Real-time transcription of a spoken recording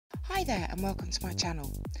Hi there and welcome to my channel.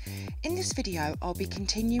 In this video I'll be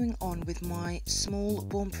continuing on with my small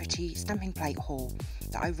Born Pretty stamping plate haul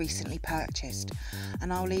that I recently purchased,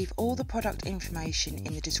 and I'll leave all the product information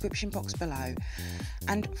in the description box below.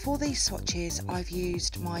 And for these swatches I've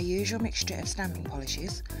used my usual mixture of stamping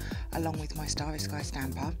polishes along with my Starry Sky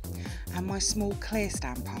stamper and my small clear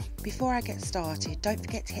stamper. Before I get started, don't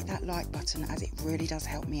forget to hit that like button as it really does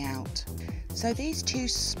help me out. So these two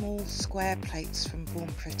small square plates from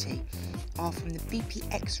Born Pretty are from the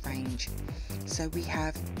BP-X range. So we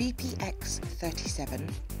have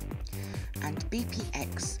BP-X37 and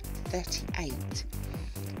BP-X38.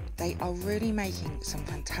 They are really making some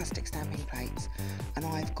fantastic stamping plates, and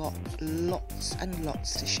I've got lots and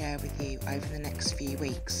lots to share with you over the next few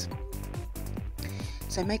weeks.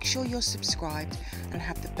 So make sure you're subscribed and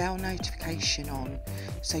have the bell notification on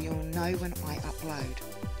so you'll know when I upload.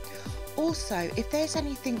 Also, if there's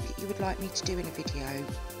anything that you would like me to do in a video,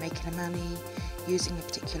 making a mani, using a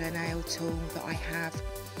particular nail tool that I have,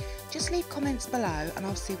 just leave comments below and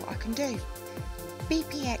I'll see what I can do.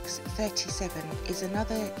 BPX-37 is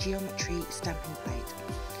another geometry stamping plate,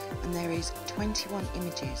 and there is 21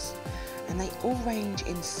 images and they all range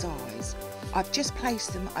in size. I've just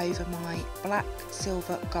placed them over my black,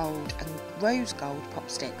 silver, gold and rose gold pop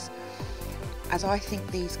sticks, as I think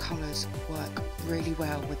these colours work really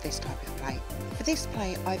well with this type of plate. For this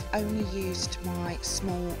plate I've only used my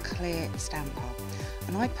small clear stamper,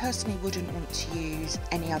 and I personally wouldn't want to use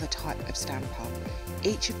any other type of stamper.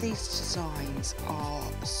 Each of these designs are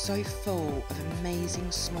so full of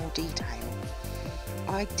amazing small detail.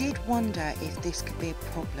 I did wonder if this could be a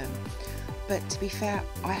problem, but to be fair,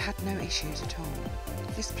 I had no issues at all.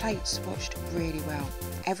 This plate swatched really well.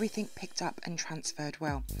 Everything picked up and transferred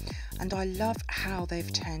well, and I love how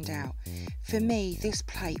they've turned out. For me, this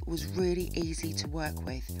plate was really easy to work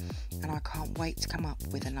with, and I can't wait to come up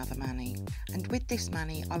with another mani. And with this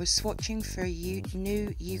mani, I was swatching for a new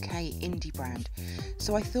UK indie brand,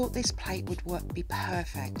 so I thought this plate would be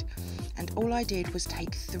perfect. And all I did was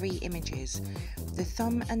take 3 images. The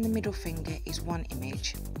thumb and the middle finger is one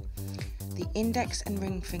image, the index and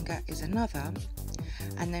ring finger is another,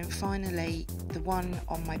 and then finally the one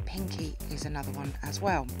on my pinky is another one as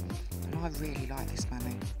well. And I really like this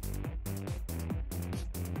mani.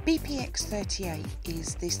 BP-X38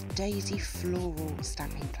 is this daisy floral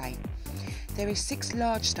stamping plate. There is 6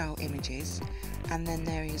 large style images, and then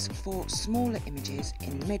there is 4 smaller images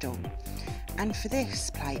in the middle. And for this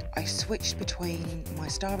plate I switched between my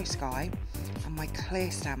Starry Sky and my clear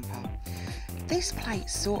stamper. This plate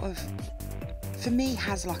sort of, for me,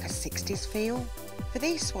 has like a 60s feel. For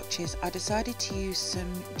these swatches I decided to use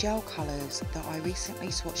some gel colours that I recently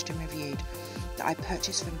swatched and reviewed that I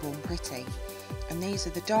purchased from Born Pretty, and these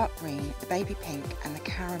are the dark green, the baby pink and the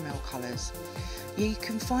caramel colours. You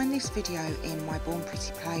can find this video in my Born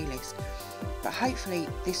Pretty playlist, but hopefully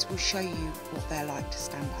this will show you what they're like to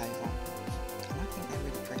stamp over, and I think they're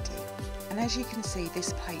really pretty. And as you can see,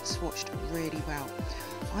 this plate swatched really well.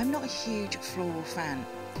 I'm not a huge floral fan,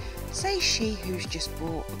 say she who's just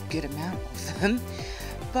bought a good amount of them,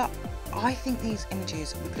 but I think these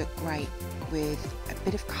images would look great with a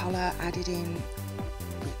bit of colour added in,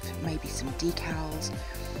 with maybe some decals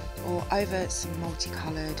or over some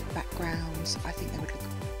multicoloured backgrounds. I think they would look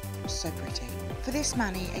so pretty. For this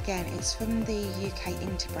mani, again, it's from the UK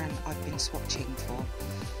indie brand I've been swatching for,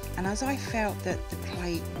 and as I felt that the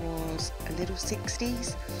plate was a little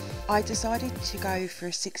 60s, I decided to go for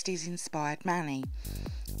a 60s inspired mani.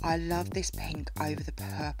 I love this pink over the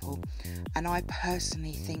purple, and I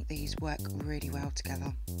personally think these work really well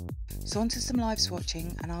together. So onto some live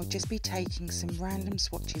swatching, and I'll just be taking some random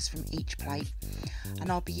swatches from each plate,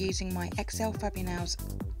 and I'll be using my XL Fabionails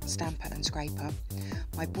stamper and scraper,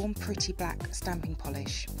 my Born Pretty black stamping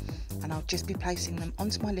polish, and I'll just be placing them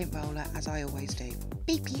onto my lint roller as I always do.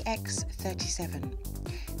 BP-X37.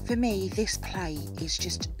 For me, this plate is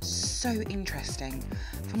just so interesting.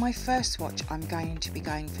 For my first swatch, I'm going to be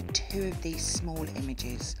going for 2 of these small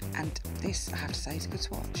images, and this, I have to say, is a good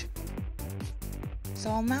swatch. So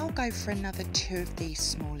I'll now go for another 2 of these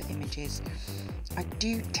smaller images. I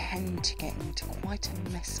do tend to get into quite a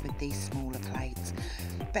mess with these smaller plates,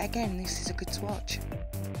 but again, this is a good swatch.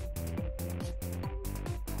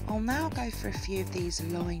 I'll now go for a few of these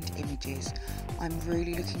lined images. I'm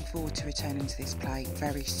really looking forward to returning to this plate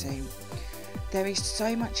very soon. There is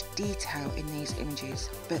so much detail in these images,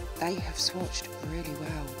 but they have swatched really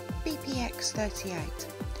well. BP-X38.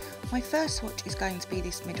 My first swatch is going to be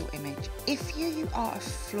this middle image. If you are a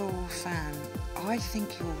floral fan, I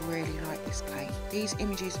think you'll really like this plate. These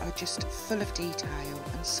images are just full of detail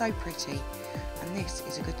and so pretty, and this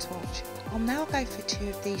is a good swatch. I'll now go for two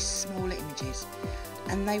of these smaller images,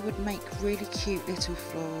 and they would make really cute little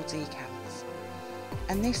floral decals.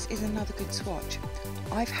 And this is another good swatch.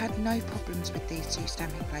 I've had no problems with these two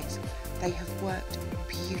stamping plates. They have worked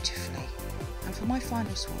beautifully. And for my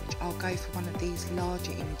final swatch, I'll go for one of these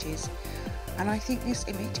larger images, and I think this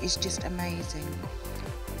image is just amazing.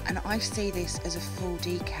 And I see this as a full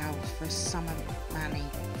decal for a summer mani,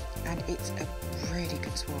 and it's a really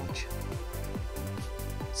good swatch.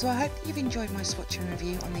 So I hope that you've enjoyed my swatch and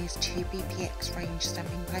review on these two BPX range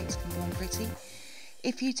stamping plates from Born Pretty.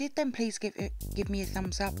 If you did, then please give me a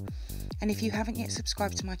thumbs up, and if you haven't yet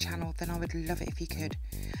subscribed to my channel, then I would love it if you could.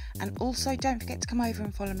 And also don't forget to come over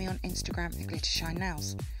and follow me on Instagram at Glitter Shine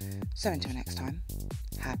Nails. So until next time,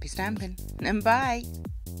 happy stamping and bye!